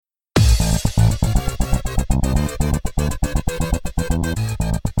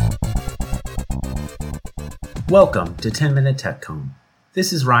Welcome to 10-Minute TechCom.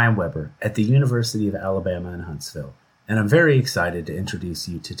 This is Ryan Weber at the University of Alabama in Huntsville, and I'm very excited to introduce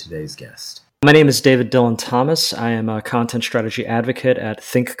you to today's guest. My name is David Dillon Thomas. I am a content strategy advocate at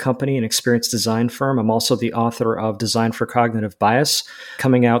Think Company, an experienced design firm. I'm also the author of Design for Cognitive Bias,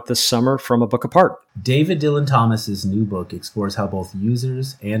 coming out this summer from A Book Apart. David Dillon Thomas's new book explores how both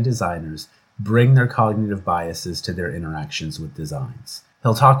users and designers bring their cognitive biases to their interactions with designs.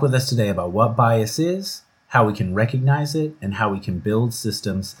 He'll talk with us today about what bias is, how we can recognize it, and how we can build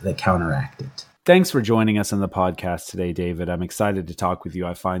systems that counteract it. Thanks for joining us on the podcast today, David. I'm excited to talk with you.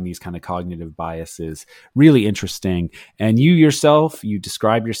 I find these kind of cognitive biases really interesting. And you yourself, you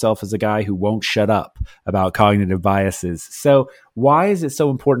describe yourself as a guy who won't shut up about cognitive biases. So why is it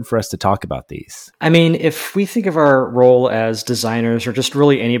so important for us to talk about these? I mean, if we think of our role as designers or just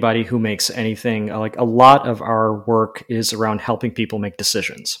really anybody who makes anything, like a lot of our work is around helping people make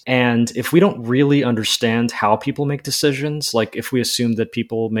decisions. And if we don't really understand how people make decisions, like if we assume that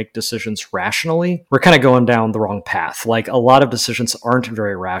people make decisions rationally, we're kind of going down the wrong path. Like a lot of decisions aren't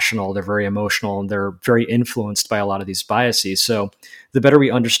very rational, they're very emotional, and they're very influenced by a lot of these biases. So the better we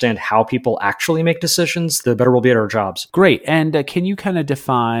understand how people actually make decisions, the better we'll be at our jobs. Great. And can you kind of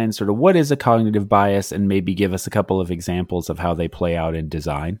define sort of what is a cognitive bias and maybe give us a couple of examples of how they play out in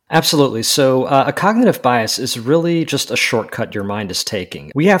design? Absolutely. So a cognitive bias is really just a shortcut your mind is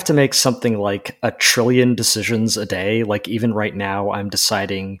taking. We have to make something like 1 trillion decisions a day. Like even right now, I'm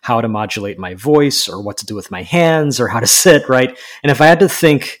deciding how to modulate my voice or what to do with my hands or how to sit, right? And if I had to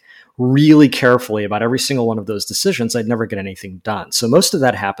think really carefully about every single one of those decisions, I'd never get anything done. So most of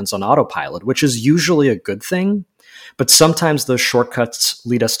that happens on autopilot, which is usually a good thing. But sometimes those shortcuts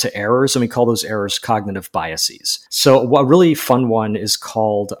lead us to errors, and we call those errors cognitive biases. So a really fun one is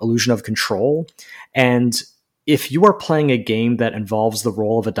called illusion of control. And if you are playing a game that involves the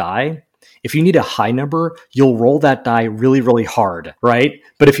roll of a die, if you need a high number, you'll roll that die really, really hard, right?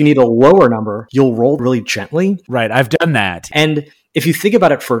 But if you need a lower number, you'll roll really gently. Right, I've done that. And if you think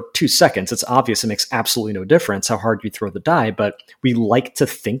about it for 2 seconds, it's obvious it makes absolutely no difference how hard you throw the die, but we like to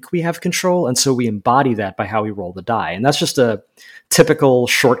think we have control, and so we embody that by how we roll the die. And that's just a typical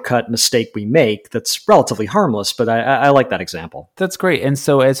shortcut mistake we make that's relatively harmless, but I like that example. That's great. And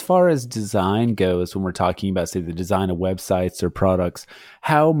so as far as design goes, when we're talking about, say, the design of websites or products,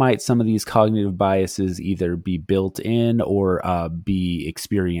 how might some of these cognitive biases either be built in or be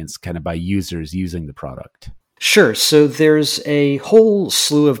experienced kind of by users using the product? Sure. So there's a whole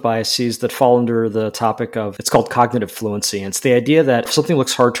slew of biases that fall under the topic of, it's called cognitive fluency. And it's the idea that if something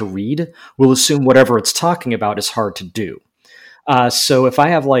looks hard to read, we'll assume whatever it's talking about is hard to do. So if I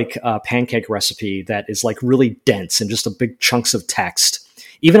have like a pancake recipe that is like really dense and just a big chunks of text,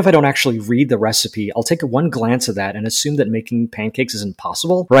 even if I don't actually read the recipe, I'll take one glance at that and assume that making pancakes is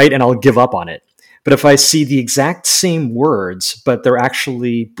impossible, right? And I'll give up on it. But if I see the exact same words, but they're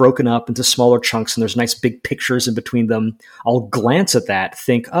actually broken up into smaller chunks and there's nice big pictures in between them, I'll glance at that,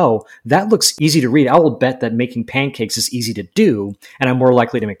 think, oh, that looks easy to read. I will bet that making pancakes is easy to do, and I'm more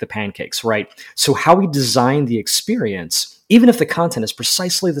likely to make the pancakes, right? So how we design the experience, even if the content is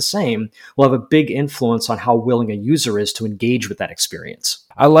precisely the same, will have a big influence on how willing a user is to engage with that experience.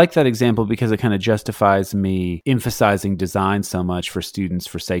 I like that example because it kind of justifies me emphasizing design so much for students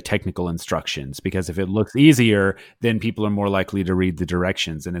for, say, technical instructions. Because if it looks easier, then people are more likely to read the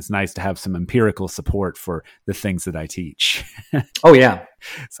directions. And it's nice to have some empirical support for the things that I teach. Oh, yeah.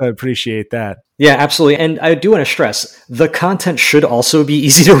 So I appreciate that. Yeah, absolutely. And I do want to stress, the content should also be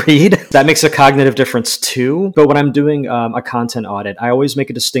easy to read. That makes a cognitive difference too. But when I'm doing a content audit, I always make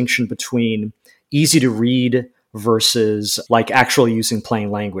a distinction between easy to read versus like actually using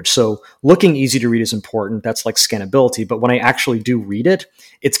plain language. So looking easy to read is important. That's like scannability. But when I actually do read it,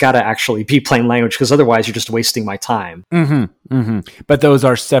 it's got to actually be plain language because otherwise you're just wasting my time. But those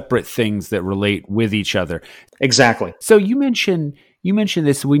are separate things that relate with each other. Exactly. So you mentioned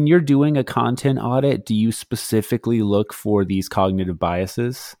this when you're doing a content audit, do you specifically look for these cognitive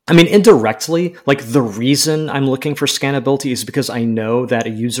biases? I mean, indirectly, like the reason I'm looking for scannability is because I know that a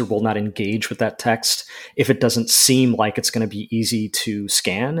user will not engage with that text if it doesn't seem like it's going to be easy to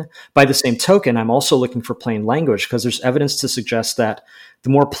scan. By the same token, I'm also looking for plain language because there's evidence to suggest that the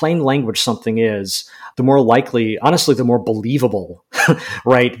more plain language something is, the more likely, honestly, the more believable,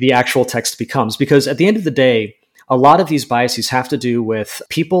 right, the actual text becomes. Because at the end of the day, a lot of these biases have to do with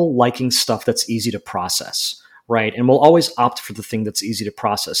people liking stuff that's easy to process, right? And we'll always opt for the thing that's easy to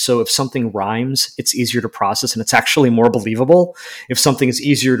process. So if something rhymes, it's easier to process and it's actually more believable. If something is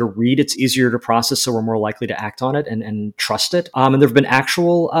easier to read, it's easier to process, so we're more likely to act on it and trust it. And there have been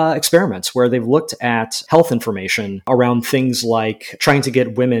actual experiments where they've looked at health information around things like trying to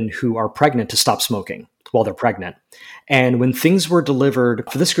get women who are pregnant to stop smoking, while they're pregnant. And when things were delivered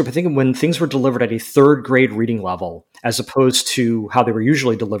for this group, I think when things were delivered at a third grade reading level, as opposed to how they were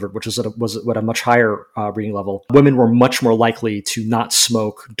usually delivered, which was at a much higher reading level, women were much more likely to not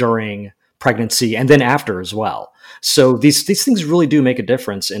smoke during pregnancy and then after as well. So these things really do make a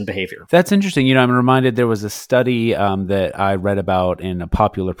difference in behavior. That's interesting. You know, I'm reminded there was a study that I read about in a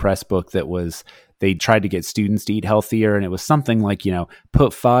popular press book that was, they tried to get students to eat healthier. And it was something like, you know,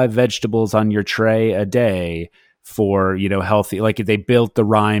 put 5 vegetables on your tray a day for, you know, healthy, like they built the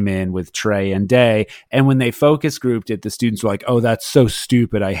rhyme in with tray and day. And when they focus grouped it, the students were like, oh, that's so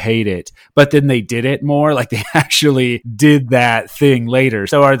stupid, I hate it. But then they did it more, like they actually did that thing later.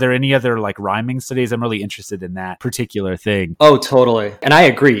 So are there any other like rhyming studies? I'm really interested in that particular thing. Oh, totally. And I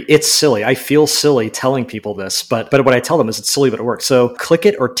agree. It's silly. I feel silly telling people this, but what I tell them is it's silly, but it works. So Click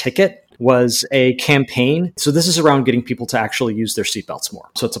It or Ticket was a campaign. So this is around getting people to actually use their seatbelts more.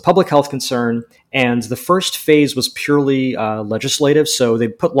 So it's a public health concern. And the first phase was purely legislative. So they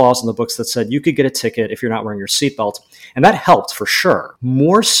put laws in the books that said you could get a ticket if you're not wearing your seatbelt. And that helped for sure.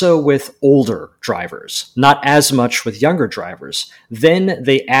 More so with older drivers, not as much with younger drivers. Then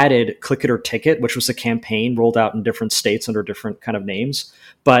they added Click It or Ticket, which was a campaign rolled out in different states under different kind of names.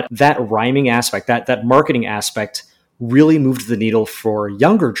 But that rhyming aspect, that marketing aspect, really moved the needle for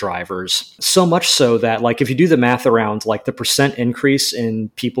younger drivers, so much so that, like, if you do the math around like the percent increase in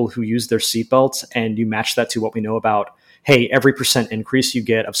people who use their seatbelts and you match that to what we know about, hey, every percent increase you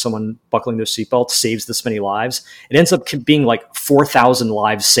get of someone buckling their seatbelt saves this many lives, it ends up being like 4,000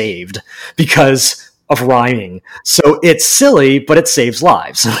 lives saved because of rhyming. So it's silly, but it saves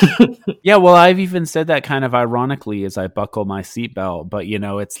lives. Yeah, well, I've even said that kind of ironically as I buckle my seatbelt, but you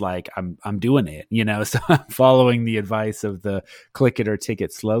know, it's like I'm doing it, you know, so I'm following the advice of the Click It or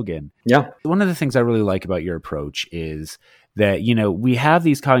Ticket slogan. Yeah. One of the things I really like about your approach is that, you know, we have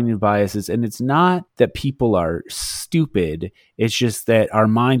these cognitive biases, and it's not that people are stupid. It's just that our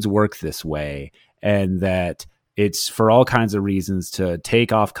minds work this way, and that it's for all kinds of reasons to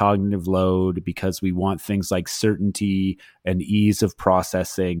take off cognitive load because we want things like certainty and ease of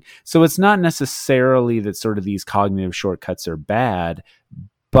processing. So it's not necessarily that sort of these cognitive shortcuts are bad,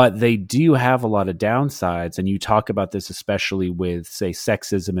 but they do have a lot of downsides. And you talk about this, especially with, say,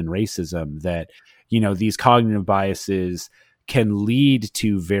 sexism and racism, that, you know, these cognitive biases can lead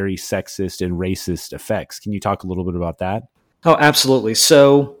to very sexist and racist effects. Can you talk a little bit about that? Oh, absolutely.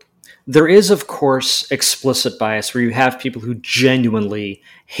 So there is, of course, explicit bias where you have people who genuinely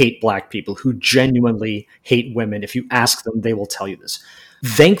hate Black people, who genuinely hate women. If you ask them, they will tell you this.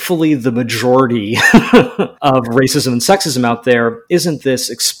 Thankfully, the majority of racism and sexism out there isn't this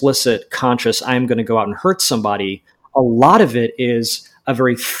explicit, conscious, I'm going to go out and hurt somebody. A lot of it is a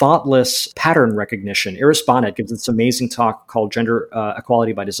very thoughtless pattern recognition. Iris Bohnet gives this amazing talk called Gender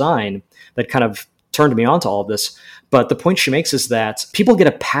Equality by Design that kind of turned me on to all of this. But the point she makes is that people get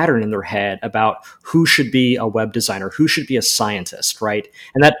a pattern in their head about who should be a web designer, who should be a scientist, right?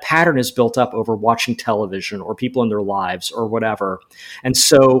 And that pattern is built up over watching television or people in their lives or whatever. And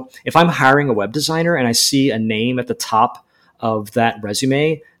so if I'm hiring a web designer and I see a name at the top of that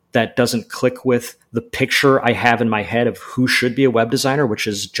resume that doesn't click with the picture I have in my head of who should be a web designer, which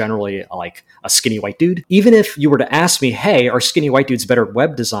is generally like a skinny white dude. Even if you were to ask me, hey, are skinny white dudes better at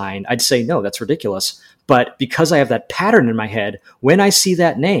web design? I'd say, no, that's ridiculous. But because I have that pattern in my head, when I see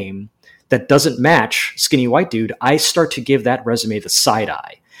that name that doesn't match skinny white dude, I start to give that resume the side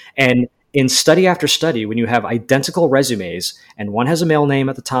eye. And in study after study, when you have identical resumes and one has a male name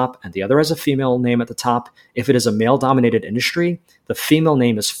at the top and the other has a female name at the top, if it is a male-dominated industry, the female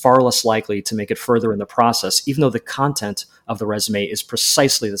name is far less likely to make it further in the process, even though the content of the resume is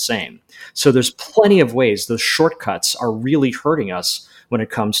precisely the same. So there's plenty of ways those shortcuts are really hurting us when it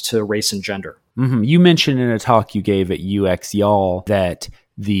comes to race and gender. Mm-hmm. You mentioned in a talk you gave at UX Y'all that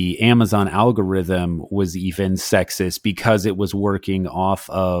the Amazon algorithm was even sexist because it was working off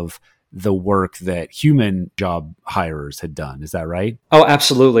of the work that human job hirers had done. Is that right? Oh,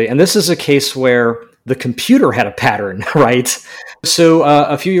 absolutely. And this is a case where the computer had a pattern, right? So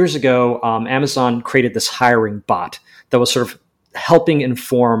a few years ago, Amazon created this hiring bot that was sort of helping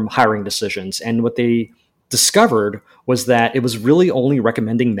inform hiring decisions. And what they discovered was that it was really only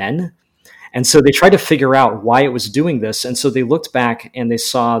recommending men. And so they tried to figure out why it was doing this. And so they looked back and they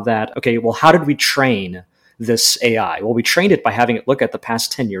saw that, okay, well, how did we train this AI? Well, we trained it by having it look at the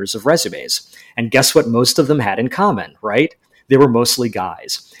past 10 years of resumes. And guess what most of them had in common, right? They were mostly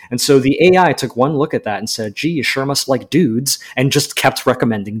guys. And so the AI took one look at that and said, gee, you sure must like dudes, and just kept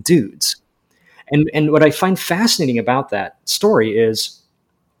recommending dudes. And what I find fascinating about that story is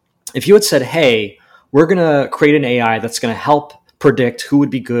if you had said, hey, we're going to create an AI that's going to help predict who would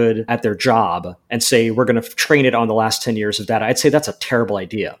be good at their job and say, we're going to train it on the last 10 years of data, I'd say that's a terrible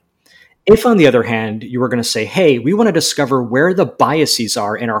idea. If, on the other hand, you were going to say, hey, we want to discover where the biases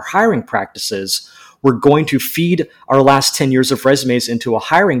are in our hiring practices, we're going to feed our last 10 years of resumes into a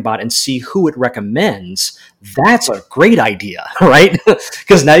hiring bot and see who it recommends, that's a great idea, right?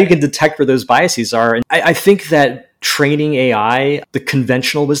 Because now you can detect where those biases are. And I think that training AI, the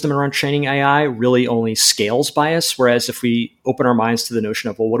conventional wisdom around training AI really only scales bias. Whereas if we open our minds to the notion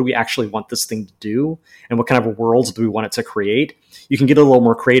of, well, what do we actually want this thing to do? And what kind of worlds do we want it to create? You can get a little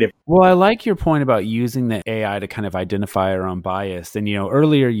more creative. Well, I like your point about using the AI to kind of identify our own bias. And,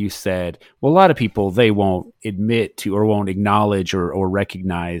 earlier you said, well, a lot of people, they won't admit to or won't acknowledge or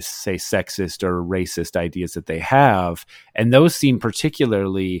recognize, say, sexist or racist ideas that they have. And those seem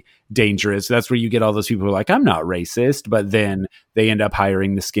particularly dangerous. That's where you get all those people who are like, I'm not racist, but then they end up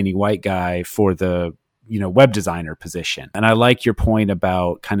hiring the skinny white guy for the web designer position. And I like your point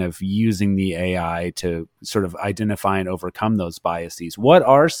about kind of using the AI to sort of identify and overcome those biases. What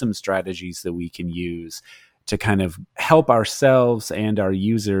are some strategies that we can use to kind of help ourselves and our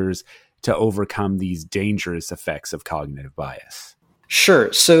users to overcome these dangerous effects of cognitive bias?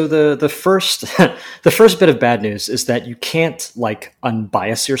 Sure. So the first the first bit of bad news is that you can't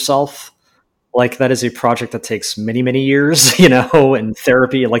unbias yourself. That is a project that takes many, many years, and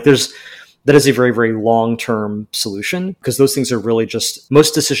therapy. That is a very, very long-term solution, because those things are really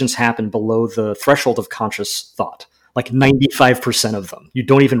most decisions happen below the threshold of conscious thought. 95% of them, you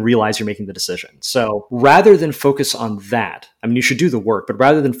don't even realize you're making the decision. So rather than focus on that, you should do the work, but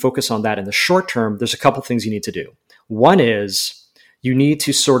rather than focus on that in the short term, there's a couple things you need to do. One is you need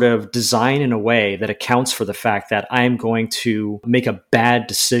to sort of design in a way that accounts for the fact that I'm going to make a bad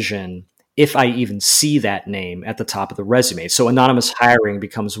decision if I even see that name at the top of the resume. So anonymous hiring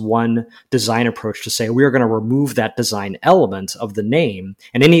becomes one design approach to say, we are going to remove that design element of the name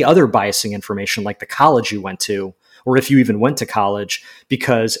and any other biasing information like the college you went to, or if you even went to college,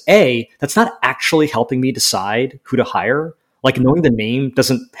 because A, that's not actually helping me decide who to hire. Knowing the name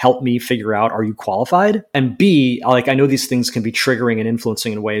doesn't help me figure out, are you qualified? And B, I know these things can be triggering and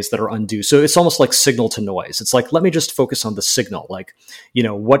influencing in ways that are undue. So it's almost like signal to noise. It's let me just focus on the signal.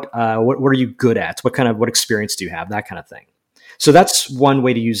 What are you good at? What experience do you have? That kind of thing. So that's one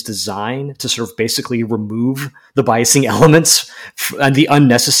way to use design to sort of basically remove the biasing elements and the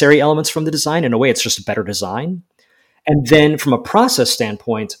unnecessary elements from the design. In a way, it's just better design. And then from a process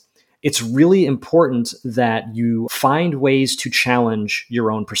standpoint, it's really important that you find ways to challenge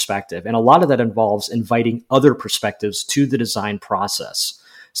your own perspective. And a lot of that involves inviting other perspectives to the design process.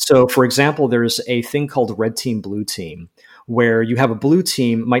 So, for example, there's a thing called red team, blue team, where you have a blue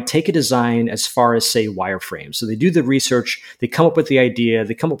team might take a design as far as, say, wireframes. So they do the research, they come up with the idea,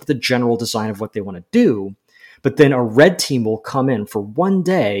 they come up with the general design of what they want to do. But then a red team will come in for one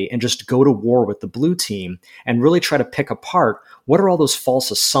day and just go to war with the blue team and really try to pick apart what are all those false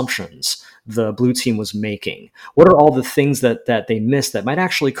assumptions the blue team was making? What are all the things that they missed that might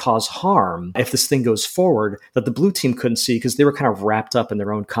actually cause harm if this thing goes forward that the blue team couldn't see because they were kind of wrapped up in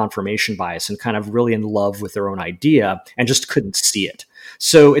their own confirmation bias and kind of really in love with their own idea and just couldn't see it.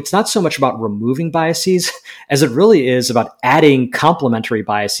 So it's not so much about removing biases as it really is about adding complementary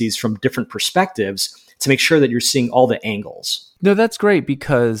biases from different perspectives to make sure that you're seeing all the angles. No, that's great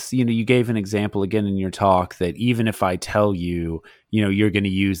because, you gave an example again in your talk that even if I tell you, you're going to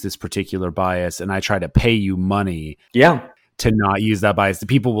use this particular bias and I try to pay you money to not use that bias, the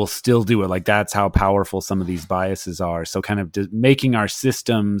people will still do it. That's how powerful some of these biases are. So kind of making our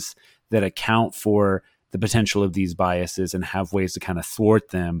systems that account for the potential of these biases and have ways to kind of thwart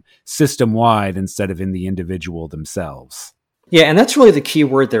them system-wide instead of in the individual themselves. Yeah, and that's really the key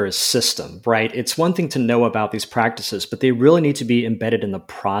word there is system, right? It's one thing to know about these practices, but they really need to be embedded in the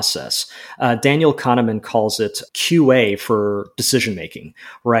process. Daniel Kahneman calls it QA for decision-making,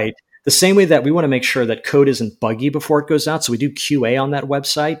 right? The same way that we want to make sure that code isn't buggy before it goes out, so we do QA on that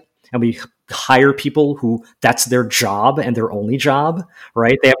website, and we hire people who that's their job and their only job,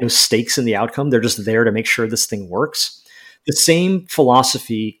 right? They have no stakes in the outcome. They're just there to make sure this thing works. The same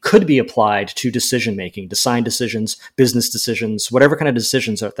philosophy could be applied to decision-making, design decisions, business decisions, whatever kind of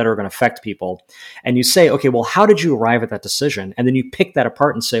decisions that are going to affect people. And you say, okay, well, how did you arrive at that decision? And then you pick that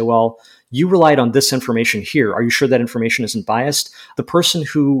apart and say, well, you relied on this information here. Are you sure that information isn't biased? The person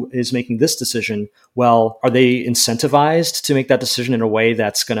who is making this decision, well, are they incentivized to make that decision in a way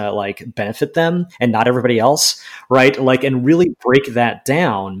that's going to benefit them and not everybody else, right? And really break that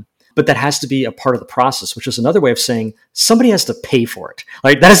down but that has to be a part of the process, which is another way of saying somebody has to pay for it.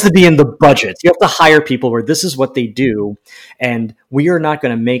 Like that has to be in the budget. You have to hire people where this is what they do. And we are not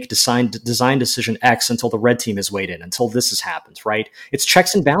going to make design decision X until the red team is weighed in, until this has happened, right? It's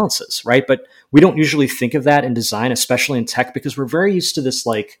checks and balances, right? But we don't usually think of that in design, especially in tech, because we're very used to this,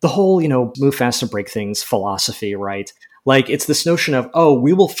 like the whole, move fast and break things philosophy, right? Like it's this notion of, oh,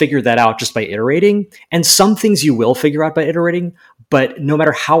 we will figure that out just by iterating. And some things you will figure out by iterating, but no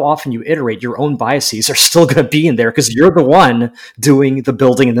matter how often you iterate, your own biases are still going to be in there because you're the one doing the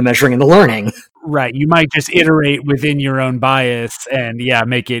building and the measuring and the learning. Right. You might just iterate within your own bias and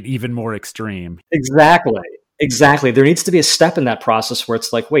make it even more extreme. Exactly. There needs to be a step in that process where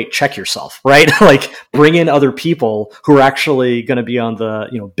it's like, wait, check yourself, right? Like bring in other people who are actually going to be on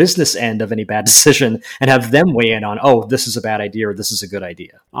the, business end of any bad decision and have them weigh in on, oh, this is a bad idea or this is a good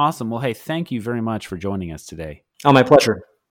idea. Awesome. Well, hey, thank you very much for joining us today. Oh, my pleasure.